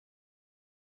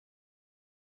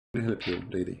Help you,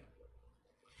 lady.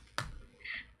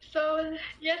 So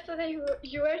yesterday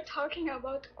you were talking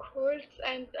about Kurds,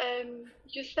 and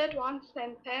you said one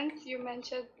sentence. You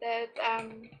mentioned that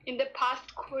in the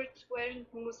past Kurds weren't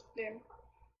Muslim.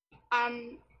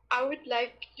 I would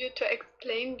like you to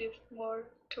explain this more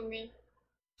to me.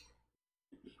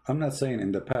 I'm not saying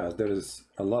in the past. There is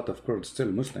a lot of Kurds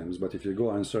still Muslims, but if you go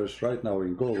and search right now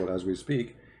in Google as we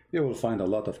speak, you will find a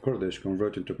lot of Kurdish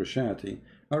converting to Christianity.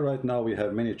 And right now we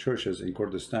have many churches in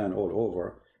Kurdistan all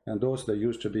over, and those that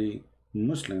used to be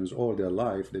Muslims all their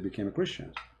life, they became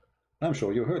Christians. I'm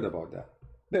sure you heard about that.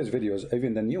 There's videos, even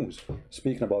in the news,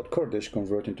 speaking about Kurdish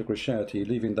converting to Christianity,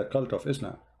 leaving the cult of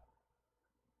Islam.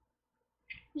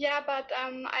 Yeah, but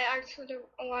I actually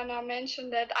wanna mention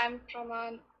that I'm from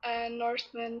a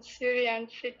northern Syrian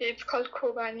city. It's called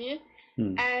Kobani,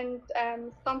 and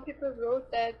some people wrote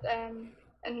that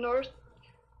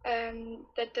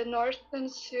that the northern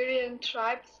Syrian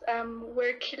tribes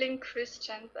were killing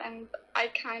Christians, and I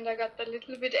kind of got a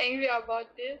little bit angry about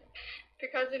this,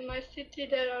 because in my city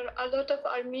there are a lot of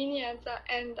Armenians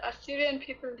and Assyrian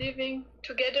people living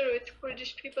together with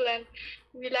Kurdish people, and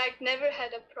we never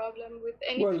had a problem with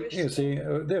any Christian. You see,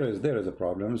 there is a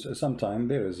problem. Sometimes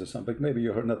there is something. Maybe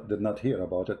you did not hear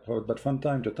about it, but from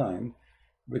time to time,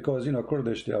 because you know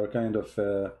Kurdish, they are kind of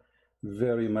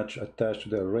very much attached to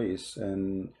their race,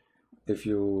 and if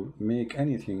you make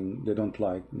anything they don't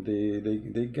like,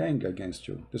 they gang against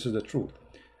you. This is the truth,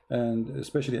 and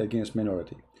especially against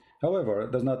minority. However,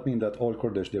 it does not mean that all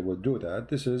Kurdish they will do that.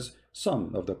 This is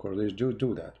some of the Kurdish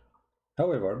do that.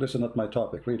 However, this is not my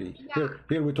topic, really. Yeah.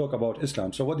 Here we talk about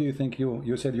Islam. So what do you think?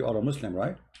 You said you are a Muslim,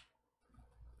 right?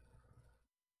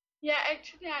 Yeah,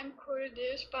 actually I'm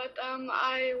Kurdish, but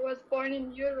I was born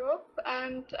in Europe,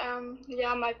 and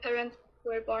yeah, my parents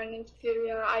were born in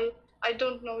Syria. I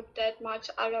don't know that much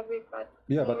Arabic, but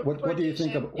yeah. But what do you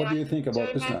think about what do you think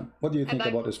about Islam? What do you think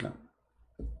about Islam?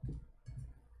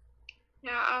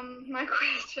 Yeah, my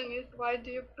question is, why do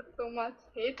you put so much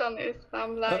hate on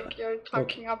Islam? Like you're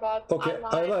talking about okay, Allah,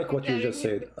 I like what you just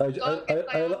said.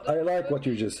 I like what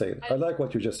you just said. I like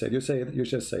what you just said. You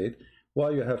just said why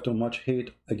you have too much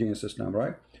hate against Islam,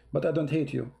 right? But I don't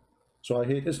hate you. So I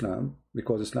hate Islam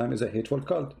because Islam is a hateful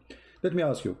cult. Let me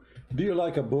ask you, do you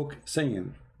like a book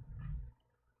saying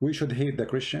we should hate the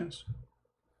Christians?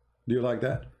 Do you like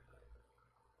that?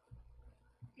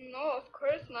 No, of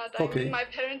course not. Okay. I mean, my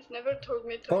parents never told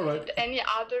me to hate any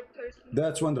other person.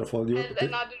 That's wonderful.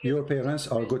 Your parents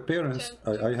are good parents.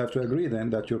 I have to agree then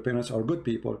that your parents are good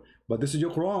people. But this is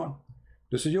your Quran.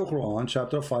 This is your Quran,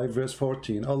 chapter 5, verse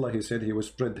 14. Allah, he said he will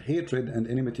spread hatred and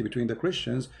enmity between the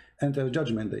Christians until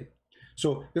judgment day.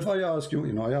 So if I ask you,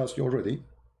 I asked you already,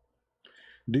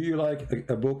 do you like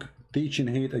a book teaching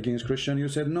hate against Christian? You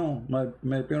said, no,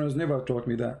 my parents never taught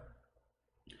me that.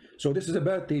 So this is a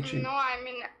bad teaching. No, I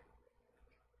mean,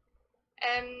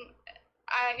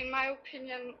 in my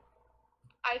opinion,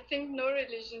 I think no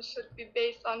religion should be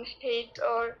based on hate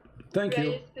or thank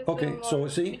you. Okay, so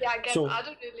see, so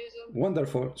other religions.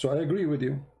 Wonderful. So I agree with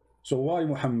you. So why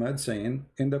Muhammad saying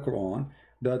in the Quran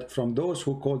that from those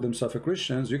who call themselves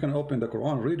Christians, you can open the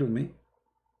Quran, read with me,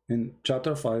 in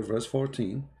chapter 5, verse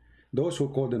 14, those who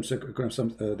call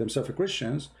themselves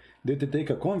Christians, they take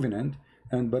a covenant,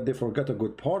 but they forgot a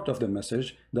good part of the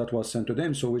message that was sent to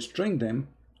them. So we string them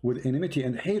with enmity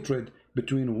and hatred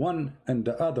between one and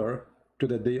the other to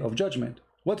the day of judgment.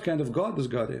 What kind of God this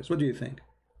God is? What do you think?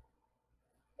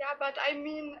 Yeah, but I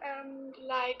mean,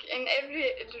 like in every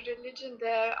religion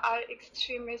there are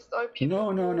extremists or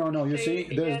people. No. You see,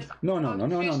 there's no.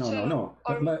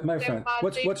 My friend,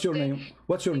 what's your name?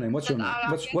 What's your name? What's your name?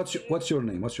 What's your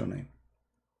name? What's your name?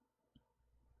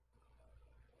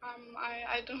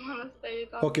 I don't want to say it.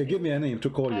 Okay, give me a name to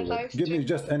call you with. Give me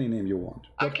just any name you want.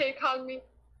 Okay, call me.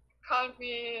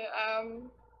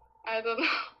 I don't know.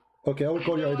 Okay, I will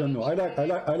call you. I don't know. I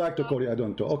like to call you. I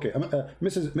don't know. Okay,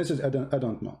 Mrs. I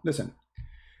don't know. Listen,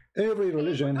 every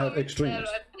religion have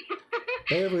extremists.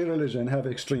 Every religion have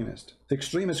extremists.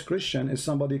 Extremist Christian is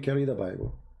somebody carry the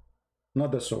Bible,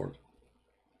 not the sword.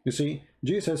 You see,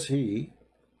 Jesus he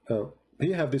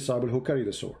have disciples who carry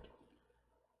the sword,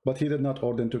 but he did not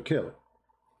order them to kill,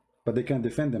 but they can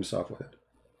defend themselves with it.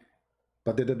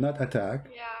 But they did not attack.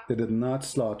 Yeah. They did not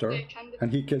slaughter,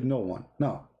 and he killed no one.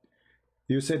 Now.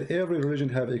 You said every religion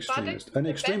have extremists. An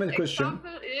extremist Christian,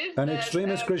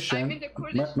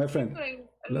 my friend.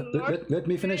 Let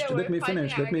me finish. Let me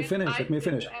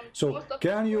finish. So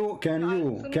can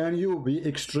you be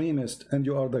extremist and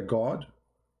you are the God?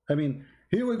 I mean,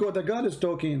 here we go. The God is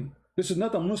talking. This is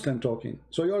not a Muslim talking.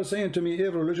 So you are saying to me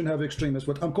every religion have extremists,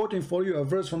 but I'm quoting for you a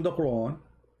verse from the Quran.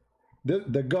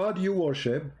 The God you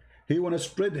worship He want to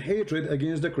spread hatred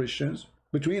against the Christians,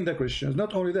 between the Christians.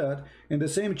 Not only that, in the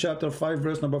same chapter 5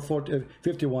 verse number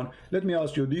 51, let me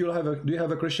ask you, do you have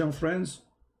a Christian friends?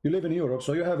 You live in Europe,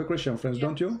 so you have a Christian friends,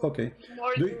 don't you? Okay.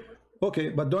 Okay,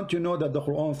 but don't you know that the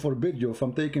Quran forbid you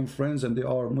from taking friends and they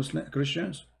are Muslim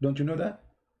Christians? Don't you know that?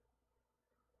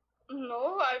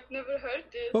 No, I've never heard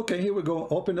this. Okay, here we go.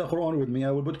 Open the Quran with me.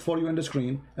 I will put it for you on the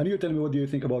screen, and you tell me what do you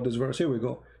think about this verse. Here we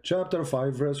go. Chapter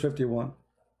 5 verse 51.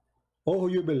 O who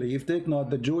you believe, take not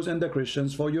the Jews and the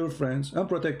Christians for your friends and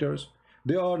protectors.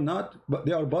 They are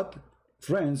but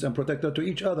friends and protectors to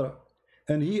each other.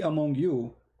 And he among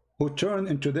you who turn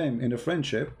into them in a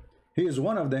friendship, he is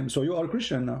one of them. So you are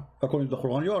Christian now, according to the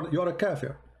Quran. You are a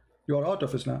kafir. You are out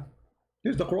of Islam.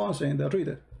 Here's the Quran saying that. Read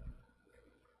it.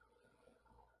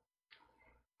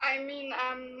 I mean,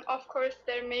 of course,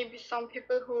 there may be some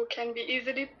people who can be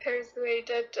easily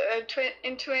persuaded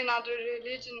into another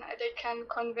religion. They can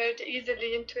convert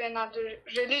easily into another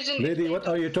religion. Lady, what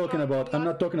are you talking about? I'm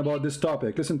not talking about this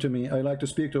topic. Listen to me. I like to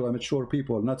speak to mature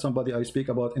people, not somebody I speak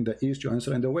about in the East, you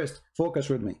answer in the West. Focus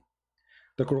with me.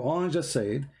 The Quran just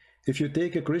said, if you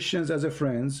take a Christians as a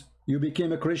friends, you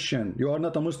became a Christian. You are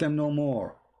not a Muslim no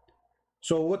more.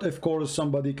 So what of course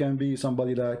somebody can be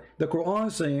somebody like the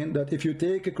Quran saying that if you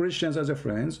take Christians as a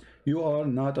friends, you are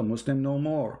not a Muslim no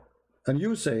more. And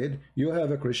you said you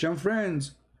have a Christian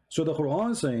friends. So the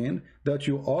Quran saying that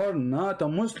you are not a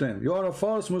Muslim. You are a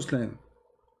false Muslim.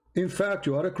 In fact,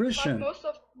 you are a Christian. But most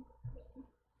of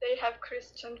they have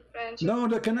Christian friends. No,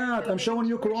 they cannot. I'm showing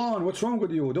you Quran. What's wrong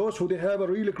with you? Those who they have a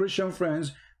really Christian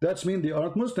friends, that's mean they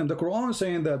aren't Muslim. The Quran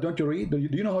saying that. Don't you read? Do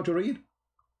you know how to read?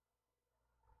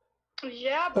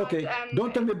 Yeah, but, okay,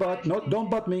 don't tell me but, no, don't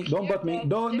but me, don't but me,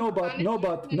 don't, no but, no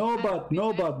but, no but,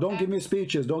 no but, don't give me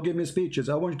speeches, don't give me speeches.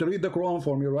 I want you to read the Quran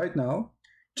for me right now,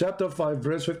 chapter 5,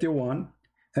 verse 51,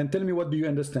 and tell me what do you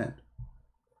understand.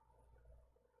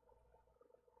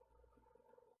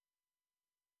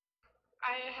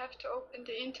 I have to open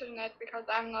the internet because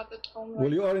I'm not at home.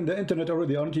 Well, you are in the internet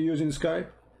already, aren't you using Skype?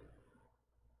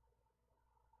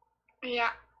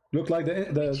 Yeah. Look like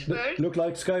look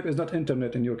like Skype is not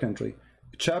internet in your country.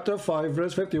 Chapter 5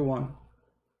 verse 51.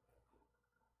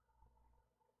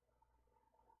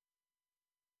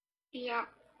 Yeah.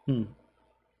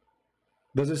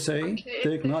 Does it say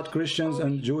take not Christians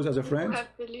and Jews as a friend? Who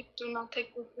have believed do not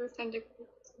take the Jews and the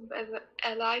Christians as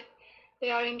allies.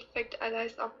 They are in fact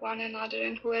allies of one another,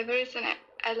 and whoever is an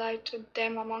ally to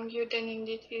them among you, then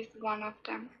indeed he is one of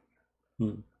them.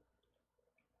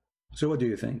 So what do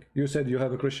you think? You said you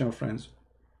have a Christian friends,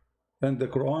 and the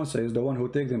Quran says the one who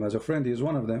takes them as a friend is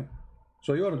one of them.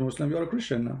 So you're a Muslim, you're a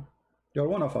Christian now. You're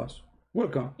one of us.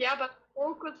 Welcome. Yeah, but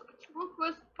focus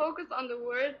on the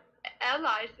word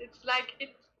allies. It's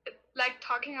like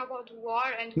talking about war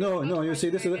and no. You see,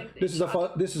 this is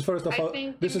first of all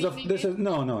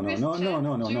no.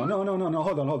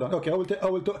 Hold on. Okay,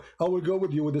 I will go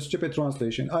with you with the stupid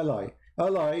translation. Ally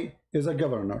is a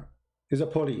governor, is a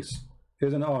police,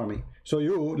 is an army. So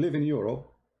you live in Europe.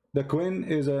 The queen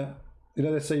is a,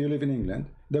 let's say you live in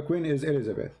England. The queen is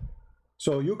Elizabeth.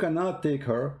 So you cannot take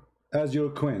her as your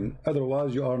queen,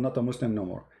 otherwise you are not a Muslim no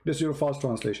more. This is your false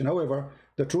translation. However,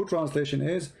 the true translation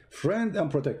is friend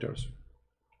and protectors,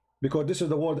 because this is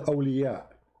the word awliya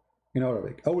in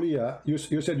Arabic. Awliya,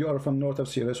 you said you are from north of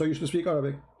Syria, so you should speak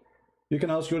Arabic. You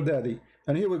can ask your daddy.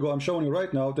 And here we go. I'm showing you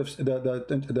right now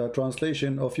the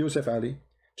translation of Yusuf Ali.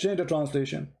 Change the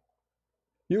translation.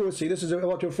 You will see this is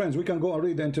about your friends. We can go and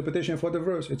read the interpretation for the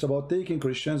verse. It's about taking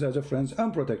Christians as a friends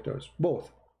and protectors, both.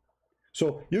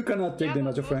 So you cannot take them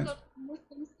as a friend.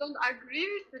 Muslims don't agree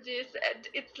with this.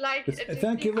 It's like.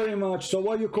 Thank you very much. So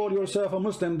why you call yourself a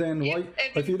Muslim then? Why,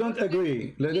 if you don't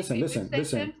agree? Listen.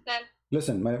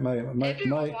 Listen,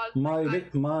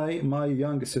 my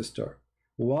young sister.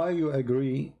 Why you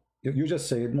agree? You just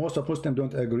said most of Muslims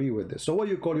don't agree with this. So why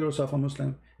you call yourself a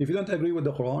Muslim? If you don't agree with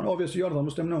the Quran, obviously you are the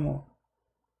Muslim no more.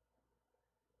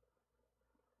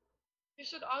 You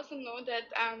should also know that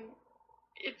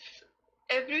it's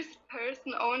every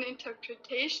person's own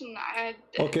interpretation.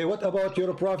 Okay, what about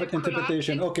your prophet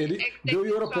interpretation? Okay, do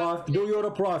you're a prophet, and you're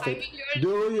a prophet,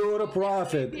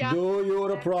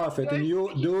 and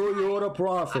you're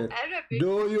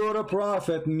a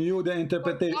prophet, knew the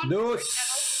interpretation.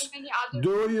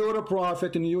 Do your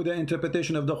prophet knew the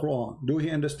interpretation of the Quran? Do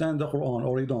he understand the Quran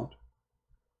or he don't?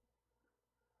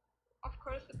 Of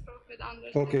course the prophet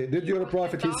understands. Okay, did your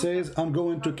prophet, he says, I'm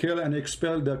going to kill and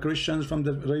expel the Christians from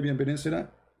the Arabian Peninsula?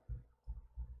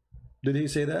 Did he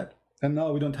say that? And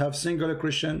now we don't have single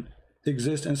Christian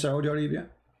exist in Saudi Arabia?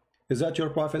 Is that your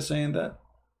prophet saying that?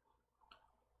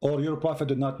 Or your prophet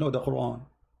did not know the Quran?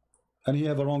 and he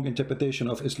have a wrong interpretation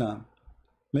of Islam.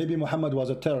 Maybe Muhammad was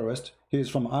a terrorist. He is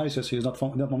from ISIS. He is not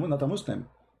a Muslim,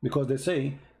 because they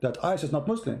say that ISIS not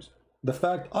Muslims. The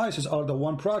fact ISIS are the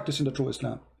one practicing the true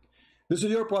Islam. This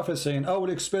is your prophet saying, I will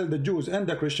expel the Jews and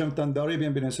the Christians from the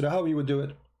Arabian Peninsula. How he would do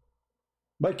it?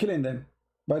 By killing them,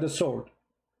 by the sword.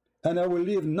 And I will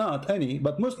leave not any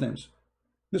but Muslims.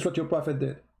 This is what your prophet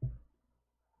did.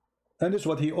 And this is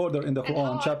what he ordered in the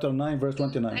Quran, chapter 9, verse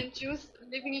 29. And Jews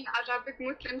living in Arabic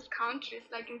Muslims countries,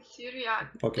 like in Syria.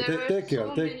 Okay,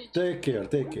 take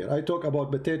care. I talk about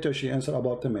potato, she answer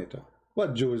about tomato.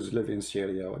 What Jews live in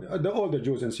Syria? All the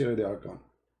Jews in Syria, they are gone.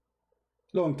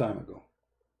 Long time ago.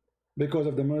 Because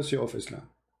of the mercy of Islam.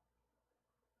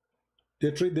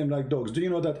 They treat them like dogs. Do you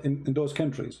know that in those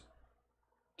countries,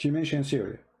 she mentioned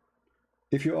Syria,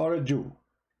 if you are a Jew,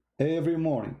 every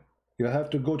morning you have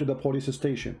to go to the police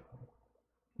station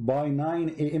by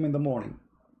 9 a.m. in the morning,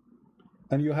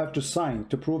 and you have to sign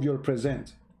to prove you're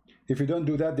present. If you don't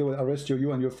do that, they will arrest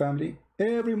you and your family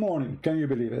every morning. Can you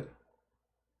believe it?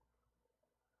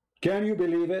 Can you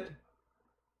believe it?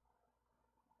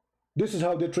 This is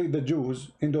how they treat the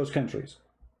Jews in those countries.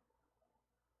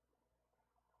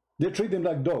 They treat them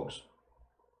like dogs.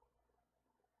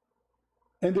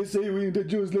 And they say, the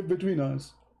Jews live between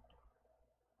us.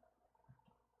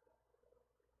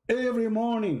 Every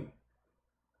morning,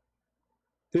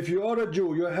 if you are a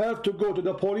Jew, you have to go to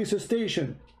the police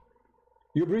station.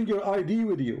 You bring your ID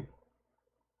with you.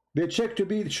 They check to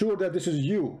be sure that this is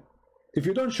you. If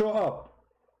you don't show up,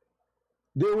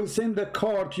 they will send a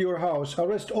car to your house,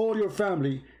 arrest all your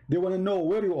family. They want to know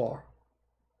where you are.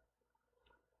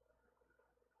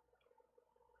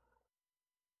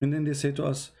 And then they say to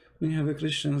us, we have a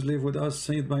Christians live with us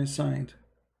side by side.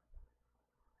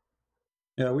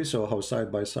 Yeah, we saw how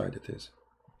side by side it is.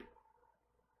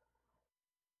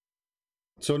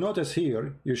 So notice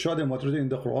here, you show them what written in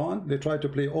the Quran, they try to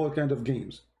play all kinds of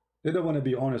games. They don't want to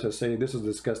be honest and say, this is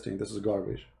disgusting, this is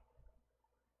garbage.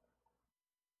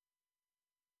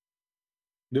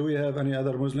 Do we have any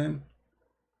other Muslim?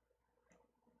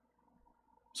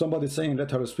 Somebody saying,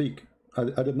 let her speak.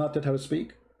 I did not let her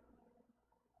speak.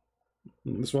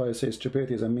 That's why I say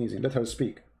stupidity is amazing. Let her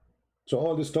speak. So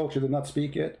all this talk, she did not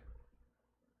speak yet.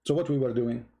 So what we were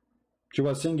doing? She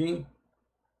was singing.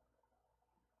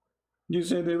 You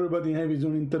said everybody have his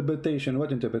own interpretation.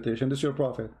 What interpretation? This is your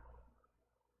prophet.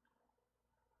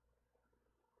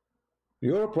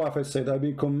 Your prophet said, I've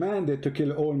been commanded to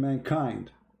kill all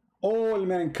mankind. All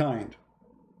mankind.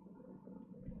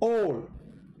 All.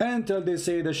 Until they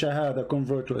say the Shahada,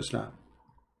 convert to Islam.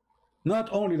 Not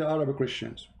only the Arab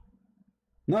Christians.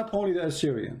 Not only the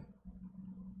Assyrian.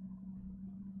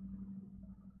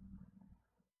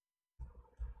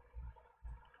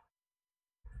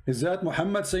 Is that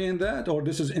Muhammad saying that, or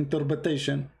this is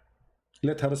interpretation?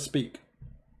 Let her speak.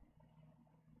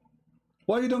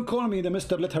 Why you don't call me the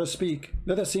Mr. Let her speak?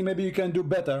 Let us see, maybe you can do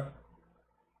better.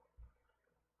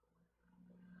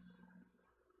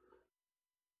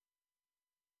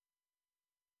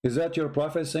 Is that your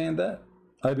prophet saying that?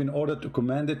 I've been ordered to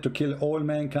commanded to kill all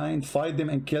mankind, fight them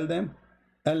and kill them,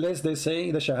 unless they say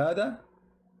the Shahada,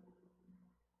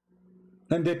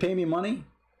 and they pay me money,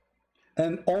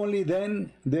 and only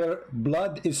then their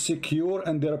blood is secure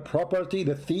and their property,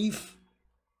 the thief.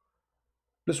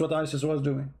 This is what ISIS was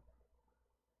doing.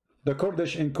 The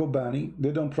Kurdish in Kobani,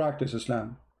 they don't practice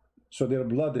Islam, so their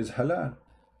blood is halal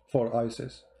for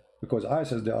ISIS, because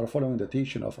ISIS, they are following the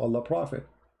teaching of Allah Prophet,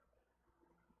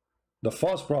 the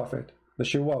false prophet, the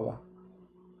Chihuahua.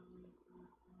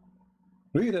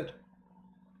 Read it.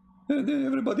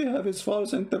 Everybody have his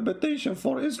false interpretation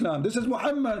for Islam. This is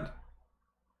Muhammad.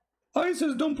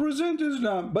 ISIS don't present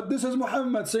Islam, but this is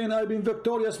Muhammad saying, I've been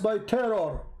victorious by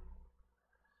terror.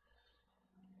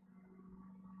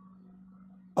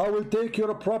 I will take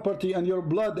your property and your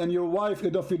blood and your wife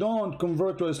if you don't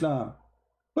convert to Islam.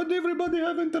 But everybody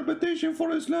have interpretation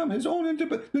for Islam, his own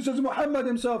interpretation. This is Muhammad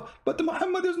himself, but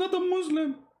Muhammad is not a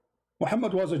Muslim.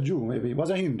 Muhammad was a Jew, maybe, was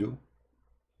a Hindu.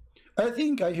 I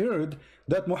think I heard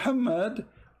that Muhammad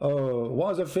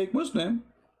was a fake Muslim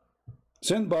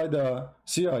sent by the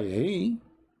CIA.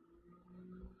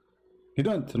 He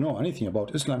don't know anything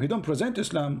about Islam. He don't present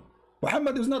Islam.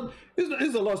 Muhammad is not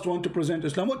is the last one to present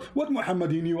Islam. What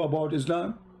Muhammad he knew about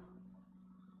Islam?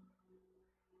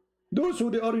 Those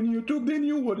who they are in YouTube, they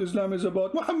knew what Islam is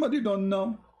about. Muhammad, he don't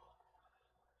know.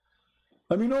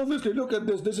 I mean, obviously, look at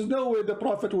this. This is no way the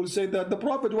Prophet will say that. The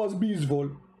Prophet was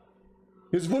peaceful.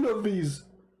 He's full of bees.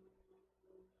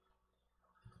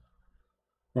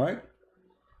 Right?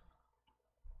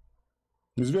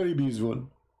 He's very peaceful.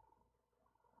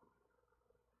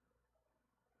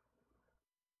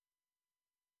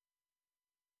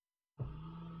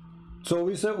 So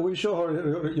we show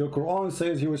her your Quran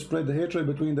says he will spread the hatred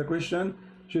between the Christian.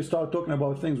 She started talking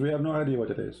about things we have no idea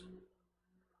what it is.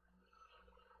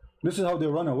 This is how they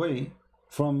run away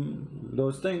from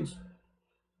those things.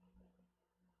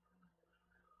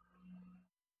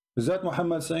 Is that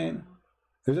Muhammad saying?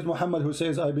 Is it Muhammad who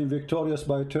says I've been victorious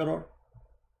by terror?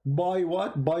 By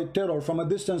what? By terror from a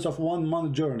distance of 1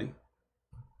 month journey.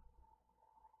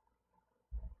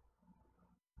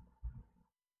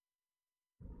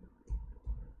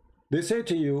 They say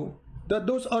to you that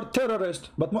those are terrorists,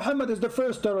 but Muhammad is the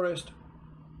first terrorist.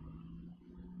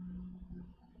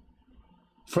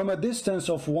 From a distance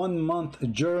of 1 month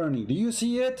journey. Do you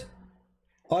see it?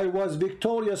 I was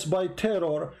victorious by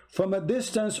terror from a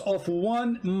distance of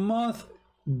 1 month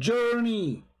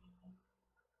journey.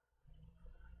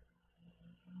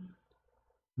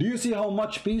 Do you see how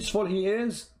much peaceful he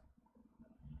is?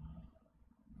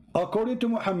 According to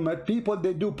Muhammad, people,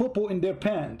 they do poo-poo in their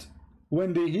pants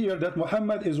when they hear that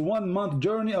Muhammad is 1 month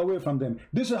journey away from them.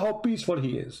 This is how peaceful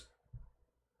he is.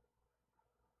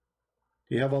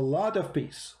 He have a lot of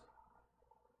peace.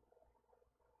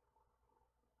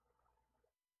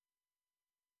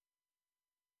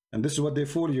 And this is what they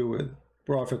fool you with.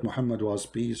 Prophet Muhammad was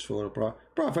peaceful.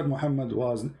 Prophet Muhammad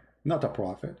was not a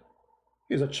prophet.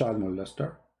 He's a child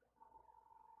molester.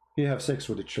 He have sex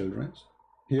with the children.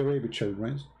 He raped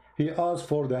children. He asked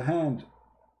for the hand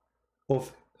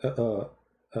of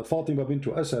Fatima bint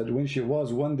Asad when she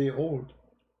was 1 day old.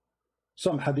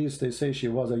 Some hadiths they say she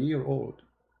was a year old.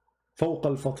 فوق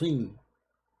الفطيم.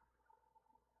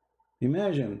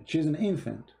 Imagine, she's an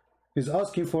infant. He's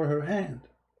asking for her hand.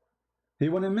 He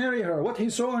want to marry her. What he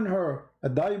saw in her? A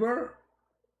diaper?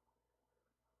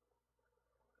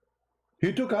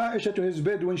 He took Aisha to his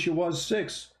bed when she was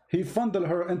 6. He fondled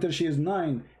her until she is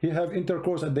 9. He have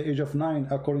intercourse at the age of 9,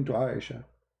 according to Aisha.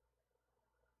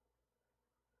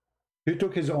 He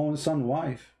took his own son's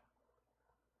wife.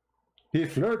 He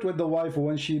flirted with the wife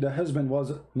when the husband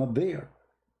was not there.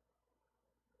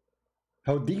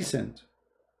 How decent,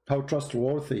 how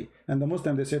trustworthy. And the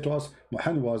Muslims, they say to us,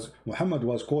 Muhammad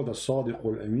was called a Sadiq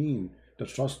al-Amin, the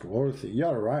trustworthy.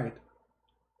 Yeah, right.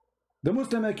 The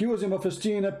Muslim accuse him of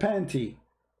stealing a panty,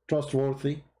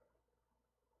 trustworthy.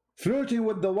 Flirting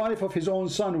with the wife of his own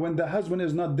son when the husband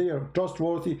is not there,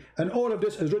 trustworthy. And all of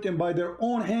this is written by their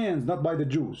own hands, not by the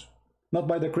Jews, not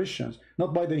by the Christians,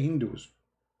 not by the Hindus.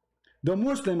 The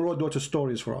Muslim wrote those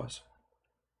stories for us.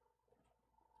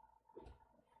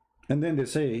 And then they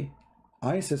say,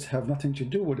 ISIS have nothing to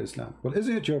do with Islam. Well,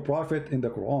 isn't it your prophet in the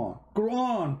Quran?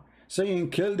 Quran saying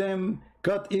kill them,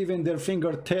 cut even their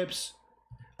fingertips.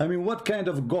 I mean, what kind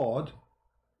of God?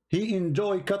 He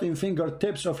enjoy cutting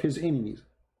fingertips of his enemies.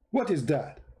 What is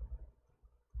that?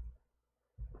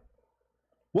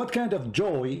 What kind of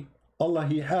joy Allah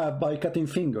he have by cutting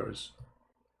fingers?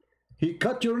 He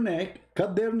cut your neck,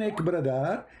 cut their neck,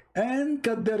 brother, and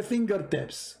cut their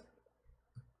fingertips.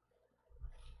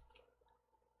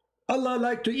 Allah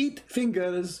like to eat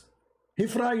fingers. He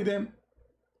fry them.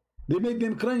 They make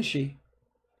them crunchy.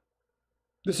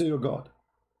 This is your God.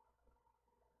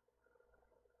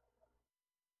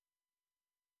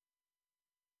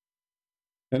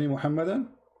 Any Muhammadan?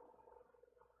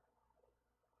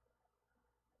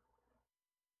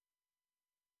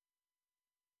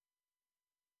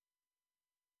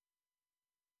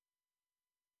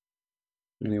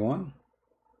 Anyone?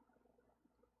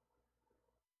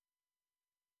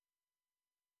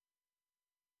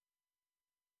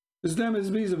 Islam is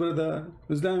peace, brother.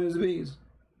 Islam is peace.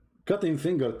 Cutting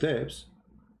fingertips.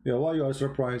 Yeah, why you are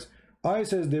surprised?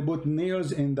 ISIS, they put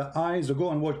nails in the eyes. Go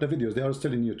and watch the videos. They are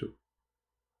still in YouTube.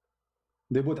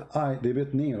 They put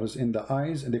nails in the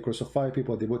eyes and they crucify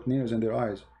people. They put nails in their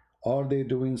eyes. Are they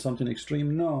doing something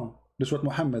extreme? No. This is what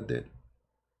Muhammad did.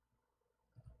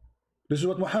 This is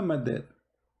what Muhammad did.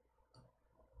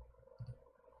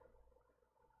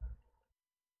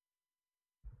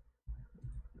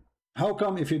 How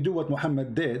come if you do what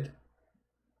Muhammad did,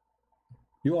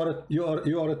 you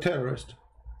are a terrorist?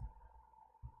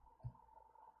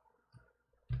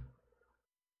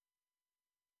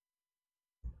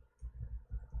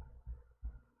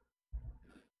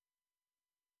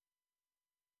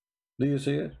 Do you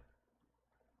see it?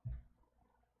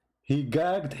 He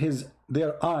gagged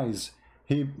their eyes.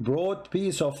 He brought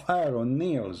piece of iron,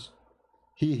 nails.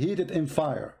 He heated in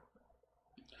fire.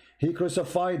 He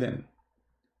crucified them.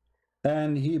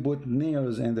 And he put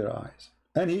nails in their eyes.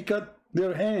 And he cut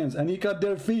their hands. And he cut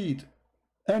their feet.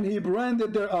 And he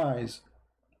branded their eyes.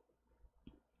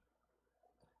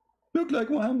 Look like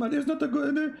Muhammad is not a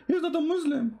good, he's not a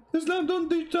Muslim. Islam don't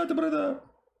teach that, brother.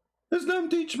 Islam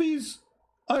teach peace.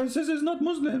 ISIS is not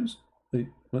Muslims.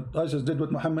 ISIS did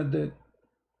what Muhammad did.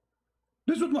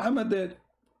 This is what Muhammad did.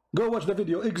 Go watch the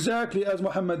video exactly as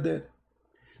Muhammad did.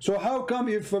 So how come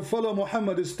if you follow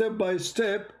Muhammad step by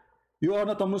step, you are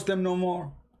not a Muslim no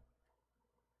more?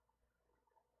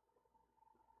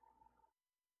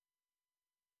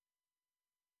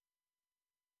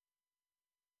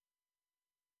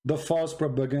 The false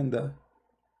propaganda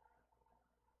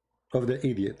of the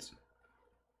idiots.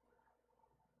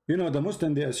 You know, the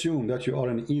Muslim, they assume that you are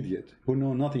an idiot who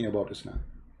know nothing about Islam.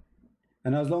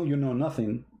 And as long as you know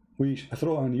nothing, we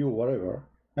throw on you whatever,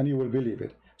 and you will believe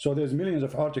it. So there's millions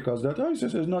of articles that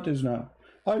ISIS is not Islam.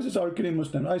 ISIS are killing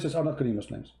Muslims. ISIS are not killing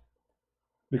Muslims.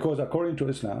 Because according to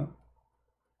Islam,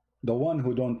 the one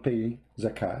who don't pay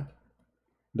zakat,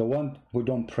 the one who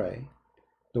don't pray,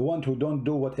 the one who don't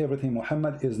do what everything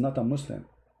Muhammad is not a Muslim.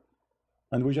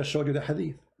 And we just showed you the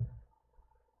hadith.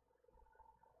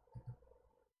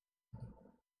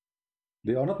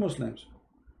 They are not Muslims.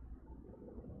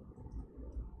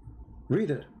 Read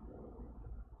it.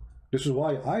 This is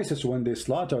why ISIS, when they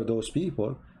slaughter those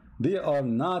people, they are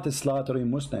not slaughtering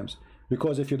Muslims.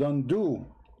 Because if you don't do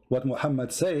what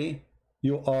Muhammad say,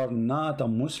 you are not a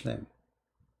Muslim.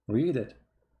 Read it.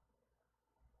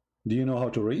 Do you know how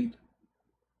to read?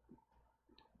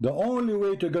 The only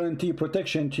way to guarantee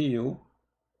protection to you,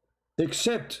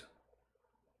 except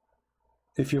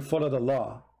if you follow the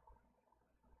law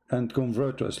and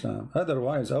convert to Islam.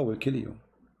 Otherwise, I will kill you,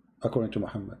 according to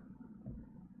Muhammad.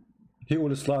 He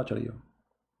will slaughter you.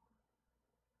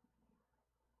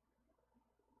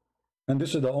 And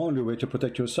this is the only way to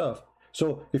protect yourself.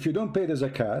 So if you don't pay the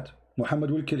zakat,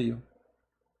 Muhammad will kill you.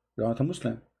 You are not a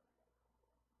Muslim.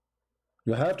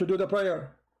 You have to do the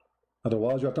prayer.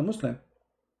 Otherwise, you are not a Muslim.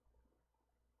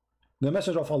 The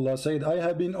Messenger of Allah said, I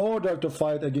have been ordered to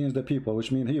fight against the people,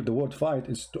 which means here the word fight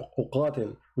is to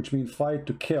uqatil, which means fight,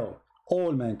 to kill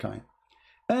all mankind,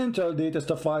 until they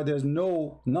testify there is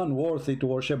none worthy to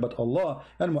worship but Allah,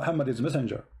 and Muhammad is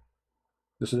messenger.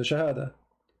 This is the shahada.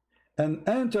 And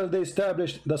until they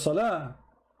establish the salah.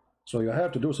 So you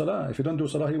have to do salah. If you don't do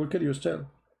salah, he will kill you still,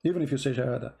 even if you say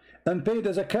shahada. And pay the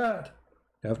zakat.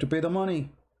 You have to pay the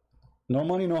money. No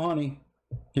money, no honey.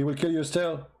 He will kill you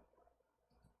still.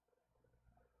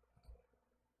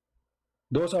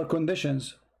 Those are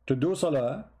conditions to do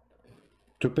salah,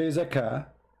 to pay zakah,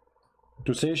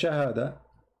 to say shahada,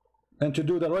 and to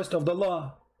do the rest of the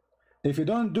law. If you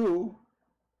don't do,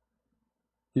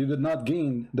 you did not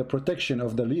gain the protection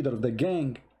of the leader of the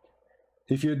gang.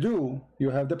 If you do, you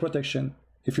have the protection.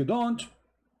 If you don't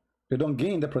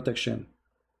gain the protection.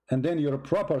 And then your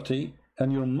property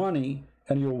and your money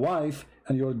and your wife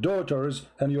and your daughters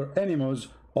and your animals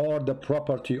are the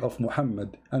property of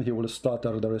Muhammad, and he will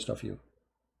slaughter the rest of you.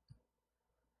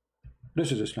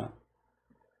 This is Islam.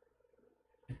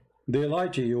 They lie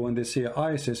to you when they say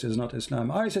ISIS is not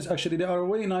Islam. ISIS, actually, they are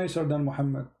way nicer than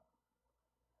Muhammad.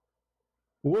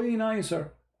 Way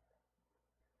nicer.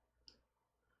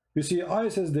 You see,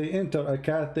 ISIS, they enter a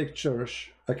Catholic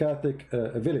church, a Catholic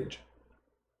village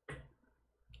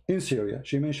in Syria.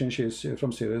 She mentioned she is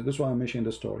from Syria. That's why I'm mentioning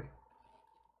the story.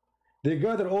 They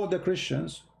gather all the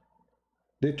Christians.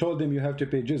 They told them, you have to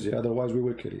pay jizya, otherwise we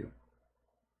will kill you.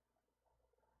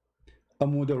 A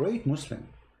moderate Muslim,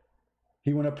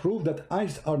 he want to prove that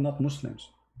ISIS are not Muslims.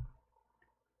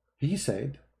 He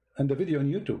said, and the video on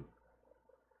YouTube,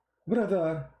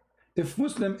 brother, if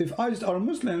ISIS are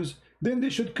Muslims, then they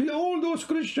should kill all those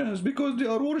Christians because they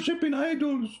are worshipping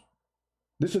idols.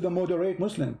 This is the moderate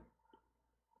Muslim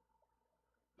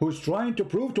who's trying to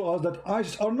prove to us that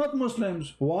ISIS are not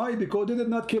Muslims. Why? Because they did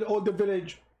not kill all the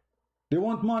village. They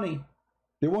want money.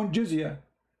 They want jizya.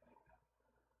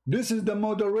 This is the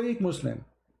moderate Muslim.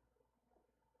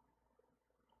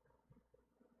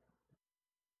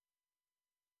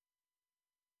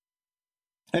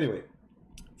 Anyway,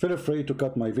 feel free to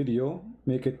cut my video,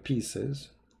 make it pieces.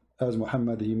 As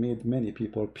Muhammad, he made many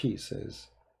people pieces.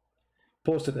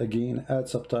 Post it again, add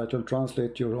subtitle,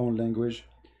 translate to your own language.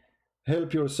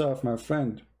 Help yourself, my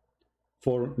friend,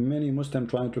 for many Muslims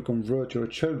trying to convert your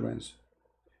children.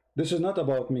 This is not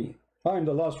about me. I'm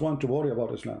the last one to worry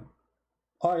about Islam.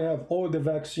 I have all the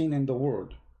vaccine in the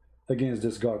world against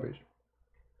this garbage.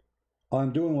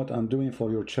 I'm doing what I'm doing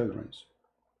for your children.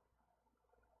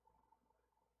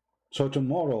 So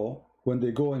tomorrow, when they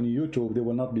go on YouTube, they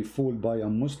will not be fooled by a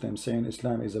Muslim saying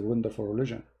Islam is a wonderful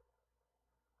religion.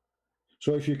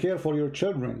 So if you care for your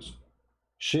children,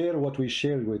 share what we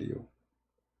shared with you.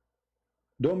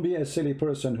 Don't be a silly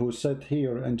person who sit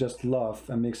here and just laugh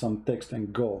and make some text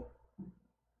and go.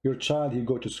 Your child, he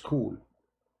go to school.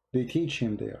 They teach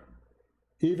him there.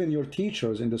 Even your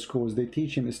teachers in the schools, they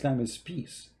teach him Islam is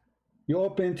peace. You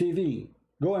open TV,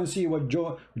 go and see what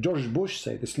George Bush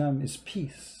said. Islam is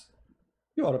peace.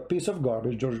 You are a piece of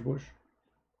garbage, George Bush.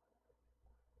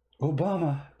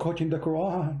 Obama quoting the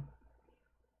Quran.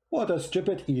 What a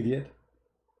stupid idiot.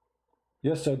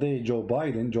 Yesterday, Joe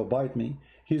Biden me,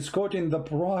 he's quoting the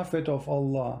Prophet of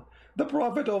Allah. The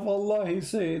Prophet of Allah, he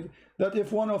said that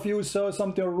if one of you saw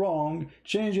something wrong,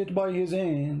 change it by his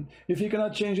hand. If he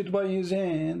cannot change it by his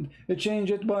hand,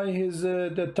 change it by his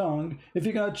the tongue. If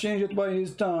he cannot change it by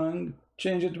his tongue,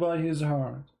 change it by his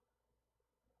heart.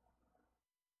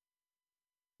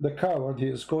 The coward, he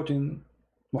is quoting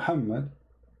Muhammad,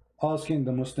 asking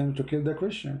the Muslims to kill the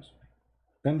Christians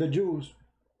and the Jews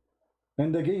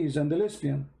and the gays and the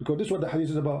lesbian, because this is what the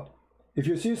hadith is about. If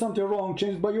you see something wrong,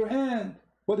 change it by your hand.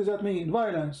 What does that mean?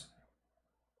 Violence.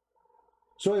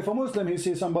 So if a Muslim, he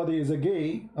sees somebody is a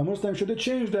gay, a Muslim should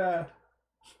change that.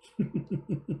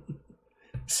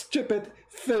 Stupid,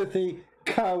 filthy,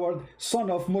 coward, son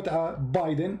of Mut'a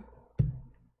Biden.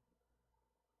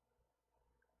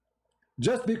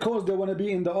 Just because they want to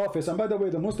be in the office, and by the way,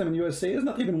 the Muslim in USA is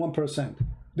not even 1%.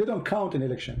 They don't count in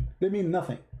election. They mean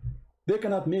nothing. They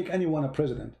cannot make anyone a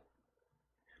president.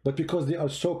 But because they are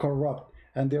so corrupt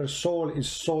and their soul is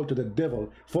sold to the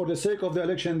devil, for the sake of the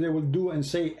election, they will do and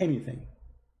say anything.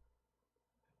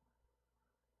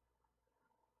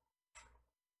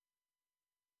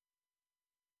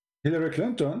 Hillary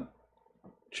Clinton,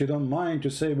 she don't mind to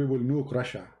say we will nuke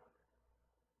Russia.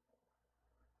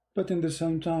 But in the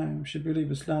same time, she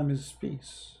believes Islam is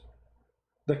peace.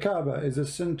 The Kaaba is the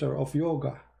center of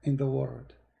yoga in the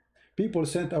world. People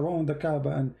sit around the Kaaba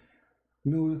and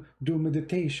do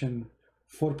meditation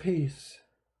for peace,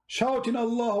 shouting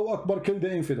Allahu Akbar, kill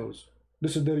the infidels.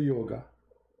 This is their yoga.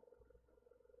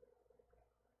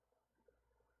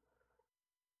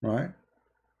 Right?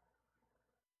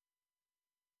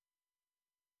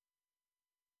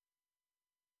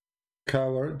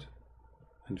 Coward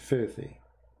and filthy.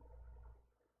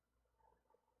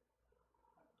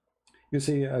 You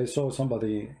see, I saw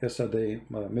somebody yesterday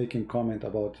making comment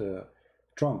about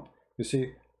Trump. You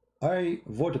see, I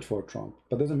voted for Trump,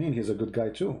 but doesn't mean he's a good guy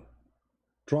too.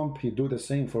 Trump, he do the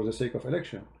same for the sake of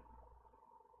election.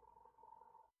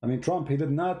 I mean, Trump, he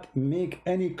did not make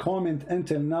any comment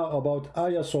until now about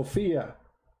Hagia Sophia.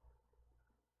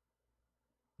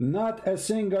 Not a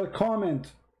single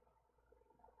comment.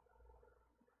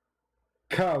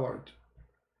 Coward.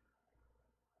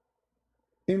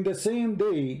 In the same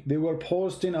day, they were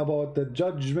posting about the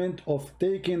judgment of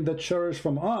taking the church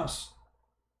from us.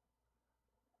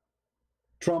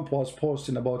 Trump was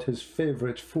posting about his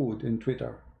favorite food in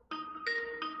Twitter.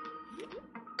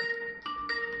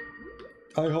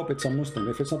 I hope it's a Muslim.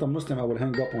 If it's not a Muslim, I will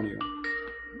hang up on you.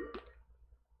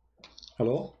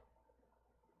 Hello?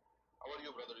 How are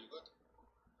you, brother? You good?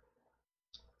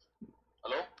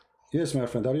 Hello? Yes, my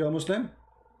friend. Are you a Muslim?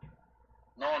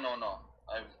 No.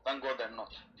 Thank God I'm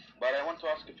not. But I want to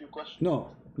ask a few questions.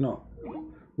 No.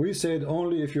 We said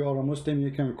only if you are a Muslim, you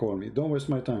can call me. Don't waste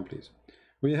my time, please.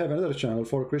 We have another channel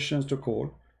for Christians to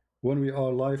call when we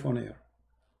are live on air.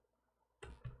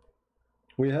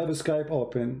 We have a Skype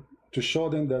open to show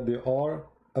them that they are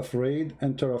afraid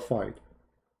and terrified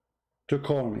to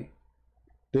call me.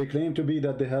 They claim to be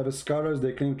that they have scholars,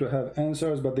 they claim to have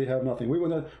answers, but they have nothing. We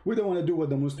don't want to do what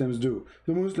the Muslims do.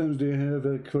 The Muslims, they have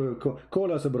a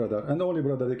call us a brother, and the only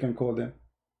brother they can call them.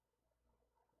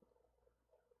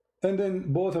 And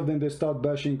then both of them, they start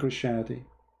bashing Christianity.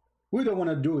 We don't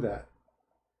want to do that.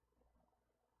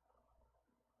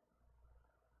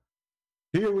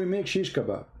 Here we make shish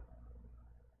kebab,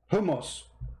 hummus.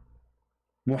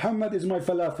 Muhammad is my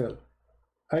falafel.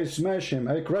 I smash him,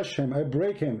 I crush him, I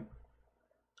break him.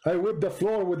 I whip the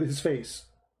floor with his face.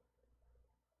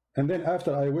 And then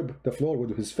after I whip the floor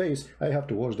with his face, I have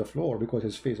to wash the floor because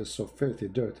his face is so filthy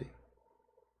dirty.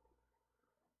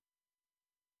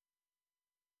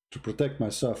 To protect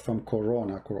myself from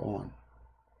Quran.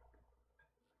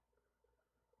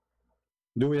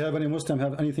 Do we have any Muslim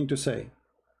have anything to say?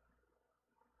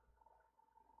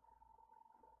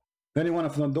 Any one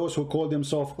of them, those who call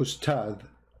themselves Ustad,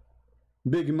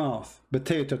 big mouth,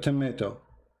 potato, tomato,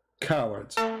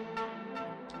 cowards.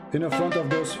 In front of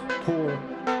those poor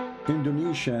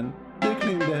Indonesian, they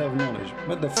claim they have knowledge,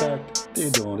 but the fact they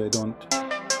don't.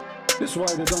 That's why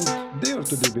they don't dare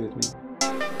to debate me.